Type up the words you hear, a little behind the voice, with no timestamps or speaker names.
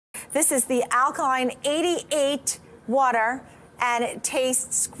This is the Alkaline 88 water, and it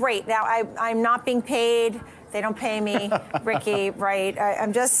tastes great. Now, I'm not being paid. They don't pay me, Ricky, right?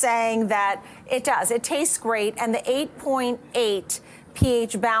 I'm just saying that it does. It tastes great, and the 8.8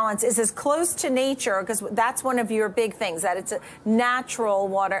 pH balance is as close to nature, because that's one of your big things, that it's a natural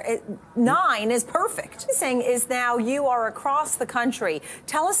water. 9 is perfect. The thing is, now you are across the country.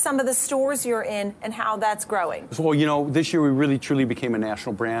 Tell us some of the stores you're in and how that's growing. Well, you know, this year we really truly became a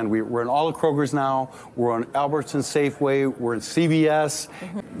national brand. We're in all the Krogers now. We're on Albertsons, Safeway. We're in CVS.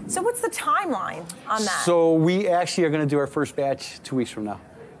 Mm-hmm. So what's the timeline on that? So we actually are going to do our first batch 2 weeks from now.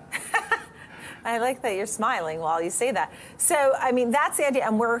 I like that you're smiling while you say that. So, I mean, that's the idea.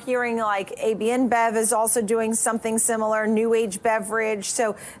 And we're hearing like AB InBev is also doing something similar, new age beverage.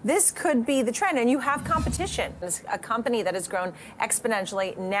 So this could be the trend. And you have competition. It's a company that has grown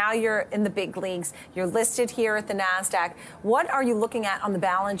exponentially. Now you're in the big leagues. You're listed here at the NASDAQ. What are you looking at on the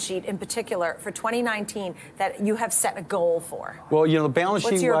balance sheet in particular for 2019 that you have set a goal for? Well, you know, the balance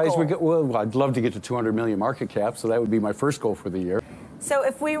sheet wise, well, I'd love to get to 200 million market cap. So that would be my first goal for the year. So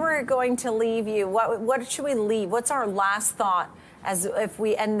if we were going to leave you, what should we leave? What's our last thought as if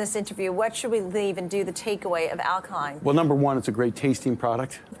we end this interview? What should we leave and do the takeaway of Alkaline? Well, number one, it's a great tasting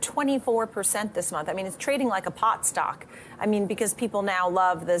product. 24% this month. I mean, it's trading like a pot stock. I mean, because people now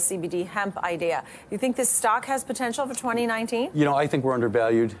love the CBD hemp idea. You think this stock has potential for 2019? You know, I think we're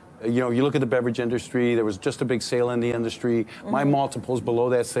undervalued. You know, you look at the beverage industry, there was just a big sale in the industry. Mm-hmm. My multiple's below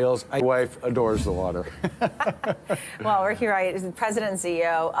that sales. My wife adores the water. Well, we're here, right, President and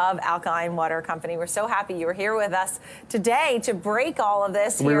CEO of Alkaline Water Company. We're so happy you were here with us today to break all of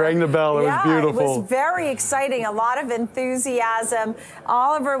this. We rang the bell. It was beautiful. It was very exciting. A lot of enthusiasm.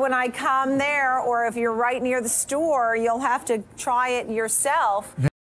 Oliver, when I come there, or if you're right near the store, you'll have to try it yourself.